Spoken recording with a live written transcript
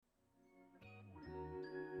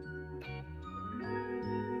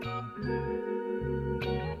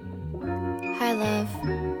Hi, love.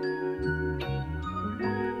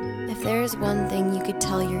 If there is one thing you could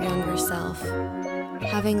tell your younger self,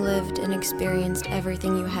 having lived and experienced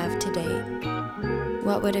everything you have to date,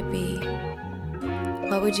 what would it be?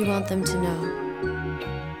 What would you want them to know?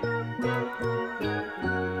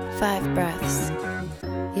 5 breaths.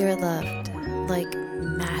 You're loved, like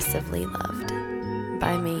massively loved,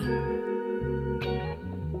 by me.